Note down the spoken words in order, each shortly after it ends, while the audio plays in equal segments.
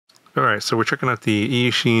Alright, so we're checking out the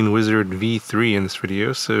Eachine Wizard V3 in this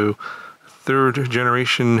video. So, third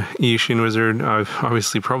generation Eachine Wizard,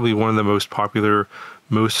 obviously probably one of the most popular,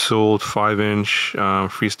 most sold 5-inch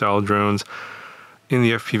freestyle drones in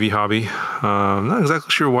the FPV hobby. Not exactly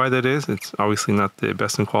sure why that is. It's obviously not the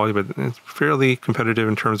best in quality, but it's fairly competitive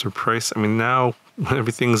in terms of price. I mean, now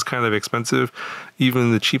everything's kind of expensive.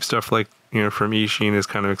 Even the cheap stuff like, from Eachine is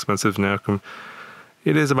kind of expensive now.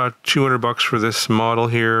 It is about $200 for this model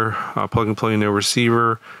here, plug and play, no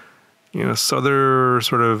receiver. So other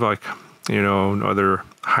sort of like, other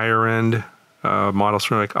higher end models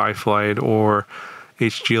from like iFlight or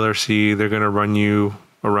HGLRC, they're going to run you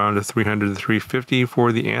around a $300 to $350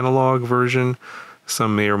 for the analog version.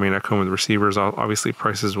 Some may or may not come with receivers. Obviously,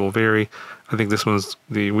 prices will vary. I think this one's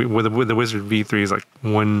with the Wizard V3 is like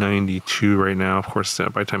 $192 right now. Of course,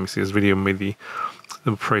 by the time you see this video, maybe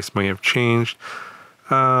the price may have changed.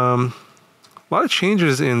 A lot of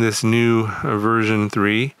changes in this new version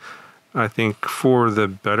 3, I think for the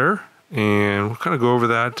better, and we'll kind of go over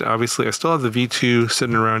that. Obviously, I still have the V2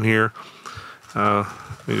 sitting around here. Let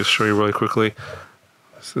me just show you really quickly.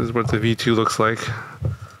 This is what the V2 looks like.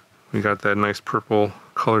 We got that nice purple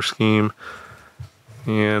color scheme,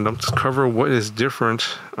 and I'll just cover what is different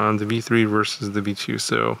on the V3 versus the V2.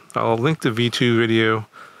 So I'll link the V2 video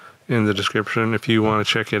in the description if you want to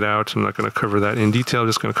check it out. I'm not going to cover that in detail,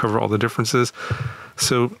 just going to cover all the differences.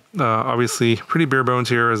 So obviously pretty bare bones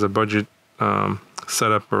here as a budget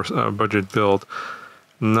setup or budget build.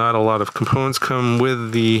 Not a lot of components come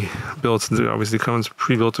with the build. It obviously comes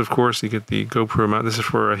pre-built, of course. You get the GoPro mount. This is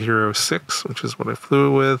for a Hero 6, which is what I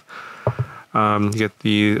flew with. You get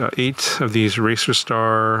the 8 of these Racer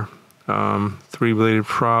Star 3-bladed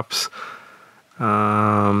props.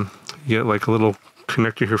 You get like a little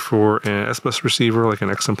connector here for an S-Bus receiver, like an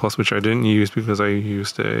XM Plus, which I didn't use because I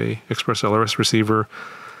used a Express LRS receiver.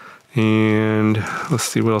 And let's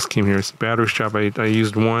see what else came here. It's a battery strap. I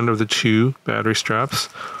used one of the 2 battery straps.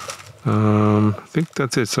 I think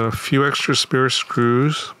that's it. So a few extra spare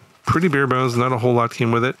screws. Pretty bare bones. Not a whole lot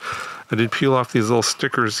came with it. I did peel off these little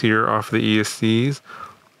stickers here off the ESCs.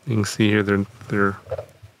 You can see here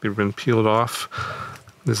they've been peeled off.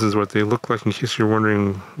 This is what they look like, in case you're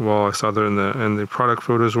wondering. Well, I saw that in the product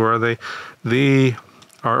photos. Where are they? They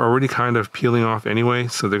are already kind of peeling off anyway,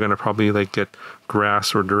 so they're going to probably like get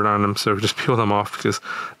grass or dirt on them. So just peel them off because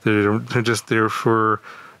they're just there for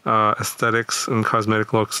aesthetics and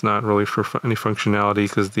cosmetic looks, not really for any functionality,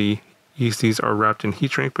 because the ECs are wrapped in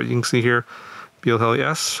heat shrink. But you can see here, BLHeli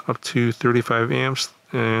S up to 35 amps,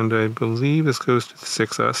 and I believe this goes to the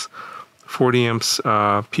 6S, 40 amps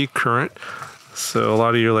peak current. So a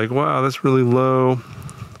lot of you are like, wow, that's really low.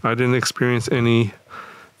 I didn't experience any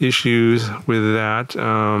issues with that.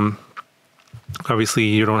 Obviously,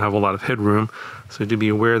 you don't have a lot of headroom, so do be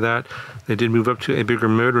aware of that. They did move up to a bigger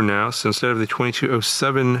motor now. So instead of the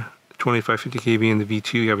 2207 2550 kV in the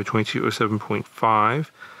V2, you have a 2207.5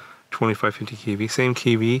 2550 kV. Same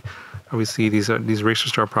kV. Obviously, these Racer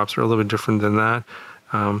Star props are a little bit different than that.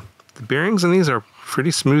 The bearings in these are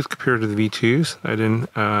pretty smooth compared to the V2s. I didn't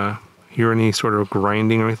hear any sort of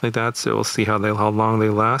grinding or anything like that, so we'll see how long they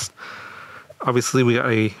last. Obviously, we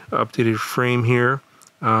got a updated frame here.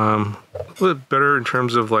 A little bit better in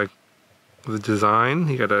terms of like the design.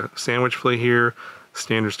 You got a sandwich plate here,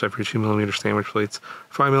 standard stuff here, 2mm sandwich plates,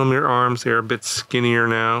 5mm arms. They're a bit skinnier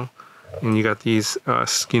now, and you got these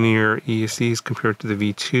skinnier ESCs compared to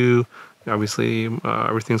the V2. Obviously,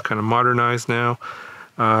 everything's kind of modernized now.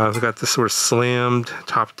 We got this sort of slammed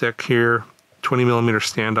top deck here, 20mm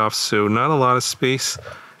standoffs, so not a lot of space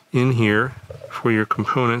in here for your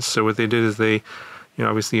components. So what they did is they,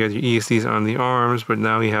 obviously you had your ESCs on the arms, but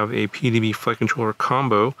now you have a PDB flight controller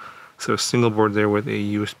combo. So a single board there with a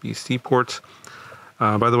USB-C port.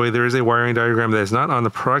 By the way, there is a wiring diagram that is not on the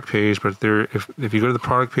product page, but if you go to the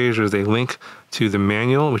product page, there's a link to the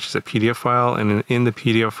manual, which is a PDF file, and in the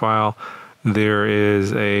PDF file, there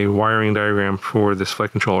is a wiring diagram for this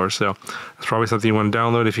flight controller. So that's probably something you want to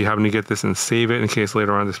download if you happen to get this and save it in case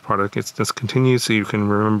later on this product gets discontinued, so you can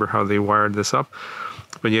remember how they wired this up.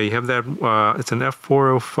 But yeah, you have that. It's an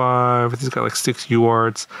F405. I think it's got like 6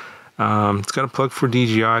 UARTs. It's got a plug for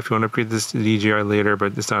DJI if you want to upgrade this to DJI later,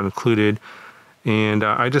 but it's not included. And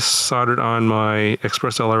I just soldered on my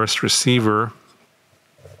Express LRS receiver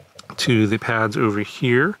to the pads over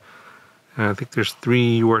here. I think there's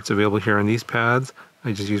 3 UARTs available here on these pads.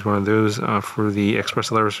 I just used one of those for the Express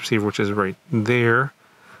LRS receiver, which is right there.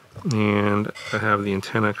 And I have the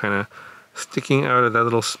antenna kind of sticking out of that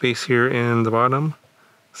little space here in the bottom.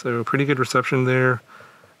 So pretty good reception there.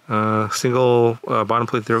 Single bottom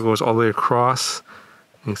plate there goes all the way across.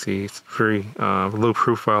 You can see it's very low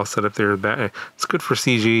profile setup there. It's good for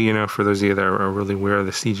CG, you know, for those of you that are really aware of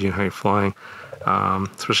the CG and how you're flying,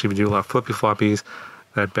 especially if you do a lot of flippy floppies.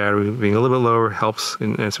 That battery being a little bit lower helps,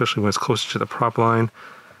 and especially when it's closer to the prop line.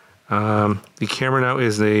 The camera now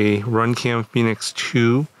is a Runcam Phoenix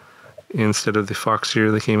 2 instead of the Fox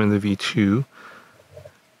here that came in the V2.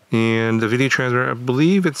 And the video transmitter, I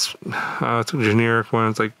believe it's a generic one.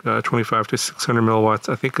 It's like 25 to 600 milliwatts.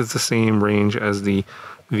 I think it's the same range as the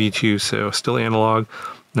V2, so still analog.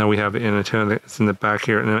 Now we have an antenna that's in the back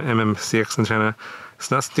here, an MMCX antenna.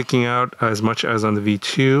 It's not sticking out as much as on the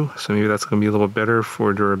V2, so maybe that's going to be a little better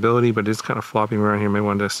for durability, but it's kind of flopping around here. Might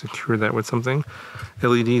want to secure that with something.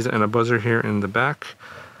 LEDs and a buzzer here in the back.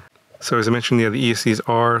 So as I mentioned, yeah, the ESCs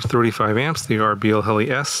are 35 amps. They are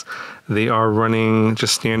BLHeli-S. They are running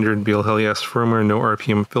just standard BLHeli-S firmware, no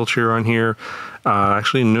RPM filter on here.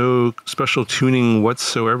 Actually, no special tuning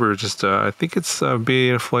whatsoever. Just I think it's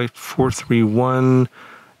Beta Flight 431.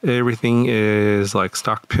 Everything is like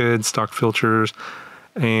stock PID, stock filters.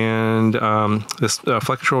 And this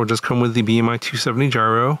flight controller does come with the BMI 270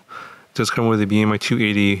 gyro. It does come with the BMI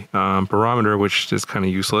 280 barometer, which is kind of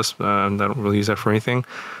useless. I don't really use that for anything.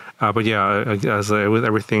 But yeah, as with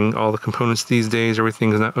everything, all the components these days,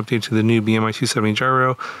 everything is not updated to the new BMI 270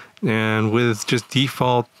 gyro. And with just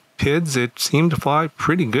default PIDs, it seemed to fly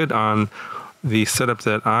pretty good on the setup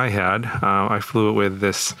that I had. I flew it with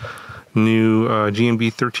this new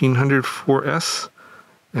GMB 1300 4S.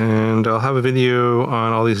 And I'll have a video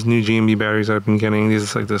on all these new GMB batteries I've been getting.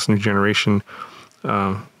 These are like this new generation,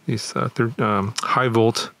 these high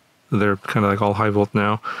volt. They're kind of like all high volt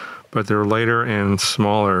now, but they're lighter and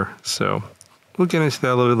smaller. So we'll get into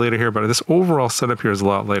that a little bit later here, but this overall setup here is a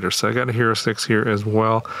lot lighter. So I got a Hero 6 here as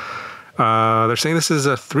well. They're saying this is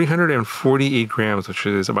a 348 grams, which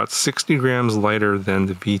is about 60 grams lighter than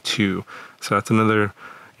the V2. So that's another,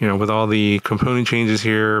 you know, with all the component changes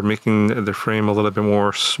here, making the frame a little bit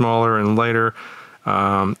more smaller and lighter.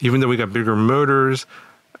 Even though we got bigger motors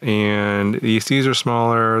and the ECs are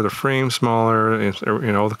smaller, the frame's smaller, and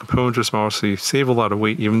you know, all the components are smaller, so you save a lot of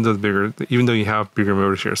weight even though you have bigger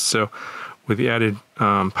motors here. So with the added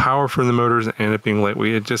power from the motors and it being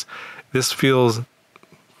lightweight, this feels,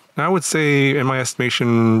 I would say, in my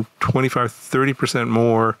estimation, 25-30%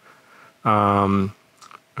 more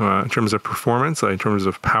in terms of performance, in terms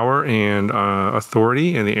of power and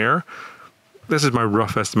authority in the air. This is my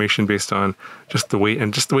rough estimation based on just the weight,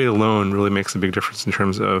 and just the weight alone really makes a big difference in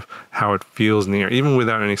terms of how it feels in the air, even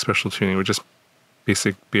without any special tuning, with just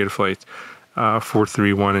basic Betaflight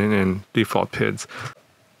 431 and default PIDs.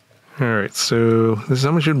 All right, so this is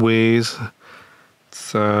how much it weighs.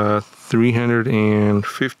 It's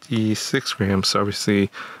 356 grams. So obviously,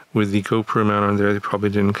 with the GoPro mount on there, they probably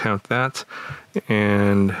didn't count that.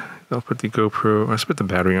 And I'll put the GoPro, let's put the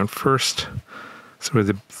battery on first. So with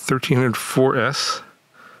the 1300 4S,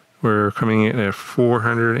 we're coming in at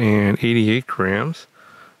 488 grams.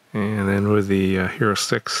 And then with the Hero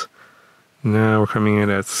 6, now we're coming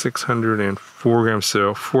in at 604 grams.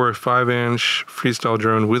 So for a 5-inch freestyle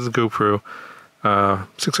drone with the GoPro,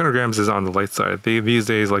 600 grams is on the light side. These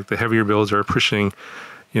days, like the heavier builds are pushing,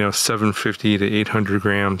 750 to 800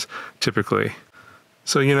 grams typically.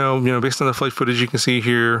 So, based on the flight footage you can see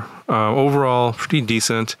here, overall pretty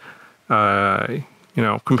decent.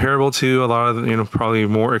 Comparable to a lot of, probably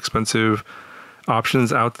more expensive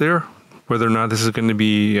options out there. Whether or not this is going to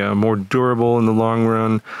be more durable in the long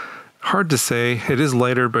run, hard to say. It is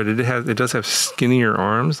lighter, but it does have skinnier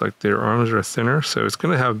arms. Like their arms are thinner, so it's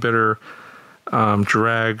going to have better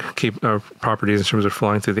drag properties in terms of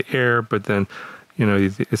flying through the air. But then,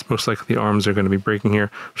 it's most likely the arms are going to be breaking here.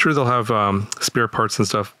 I'm sure they'll have spare parts and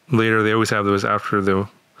stuff later. They always have those after the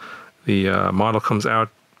model comes out.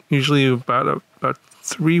 Usually about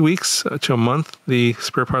 3 weeks to a month, the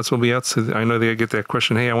spare parts will be out. So I know they get that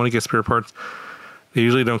question, hey, I want to get spare parts. They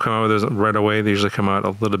usually don't come out with those right away. They usually come out a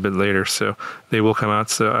little bit later. So they will come out.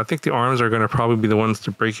 So I think the arms are going to probably be the ones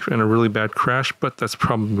to break in a really bad crash, but that's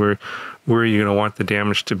probably where you're going to want the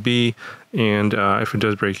damage to be. And if it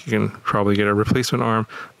does break, you can probably get a replacement arm.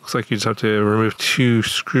 Looks like you just have to remove 2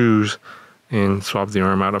 screws and swap the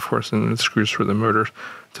arm out, of course, and the screws for the motor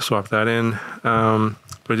to swap that in.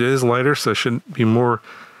 But it is lighter, so it should be more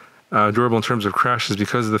durable in terms of crashes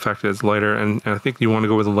because of the fact that it's lighter. And I think you want to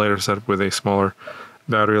go with a lighter setup with a smaller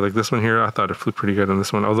battery like this one here. I thought it flew pretty good on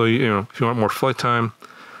this one. Although, if you want more flight time,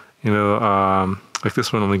 like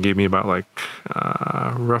this one only gave me about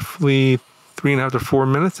roughly 3.5 to 4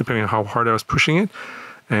 minutes, depending on how hard I was pushing it.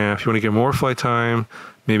 And if you want to get more flight time,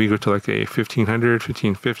 maybe go to like a 1500,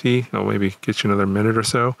 1550. It'll maybe get you another minute or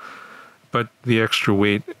so. but the extra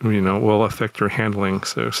weight, will affect your handling.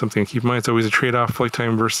 So something to keep in mind. It's always a trade-off, flight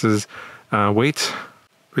time versus weight.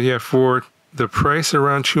 But yeah, for the price,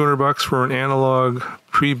 around $200 for an analog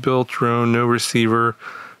pre-built drone, no receiver.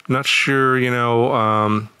 Not sure,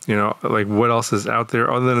 like what else is out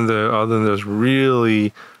there other than those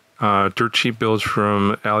really dirt cheap builds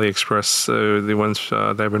from AliExpress. The ones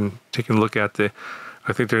that I've been taking a look at,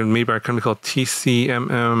 I think they're made by a company called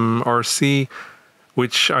TCMMRC,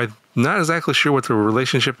 which I'm not exactly sure what the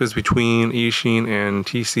relationship is between Eachine and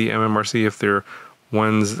TCMMRC, if they're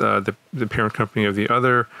one's the parent company of the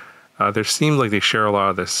other. There seems like they share a lot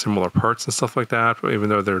of the similar parts and stuff like that, even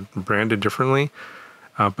though they're branded differently.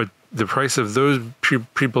 But the price of those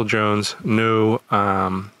pre-built drones, no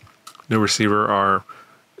receiver, are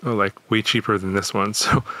like way cheaper than this one.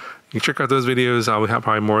 So you can check out those videos. I'll have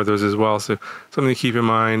probably more of those as well. So something to keep in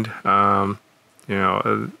mind.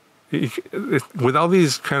 With all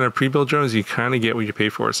these kind of pre-built drones, you kind of get what you pay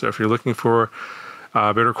for. So if you're looking for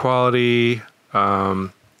better quality,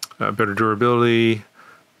 better durability,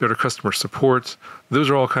 better customer support, those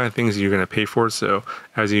are all kind of things you're going to pay for. So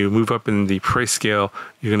as you move up in the price scale,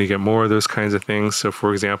 you're going to get more of those kinds of things. So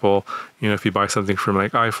for example, if you buy something from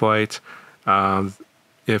like iFlight,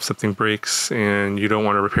 if something breaks and you don't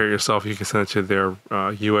want to repair it yourself, you can send it to their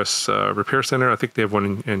US repair center. I think they have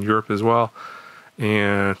one in Europe as well,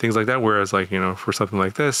 and things like that. Whereas like, for something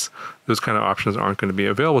like this, those kind of options aren't going to be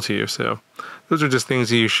available to you. So those are just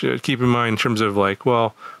things you should keep in mind in terms of like,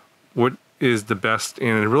 well, what is the best?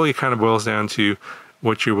 And it really kind of boils down to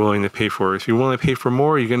what you're willing to pay for. If you're willing to pay for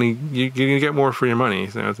more, you're gonna get more for your money.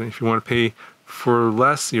 So if you want to pay for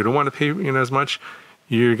less, you don't want to pay as much,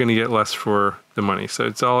 you're gonna get less for the money. So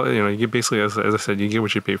it's all, you get basically, as I said, you get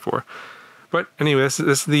what you pay for. But anyway, this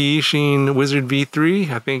is the Eachine Wizard V3.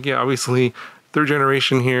 I think, yeah, obviously third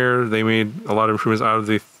generation here. They made a lot of improvements out of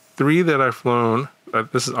the 3 that I've flown.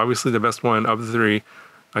 This is obviously the best one of the 3.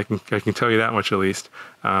 I can tell you that much at least.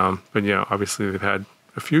 But obviously they've had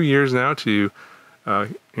a few years now to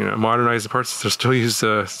modernize the parts. They still use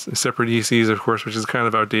separate ECs, of course, which is kind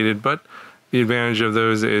of outdated. But the advantage of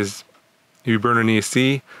those is you burn an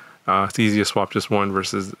EC. It's easy to swap just one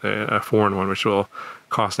versus a foreign one, which will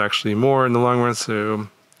cost actually more in the long run. So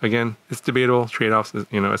again, it's debatable, trade-offs,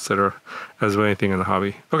 etc. As with anything in the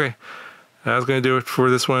hobby. Okay. That's going to do it for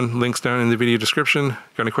this one. Links down in the video description.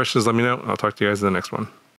 Got any questions, let me know. I'll talk to you guys in the next one.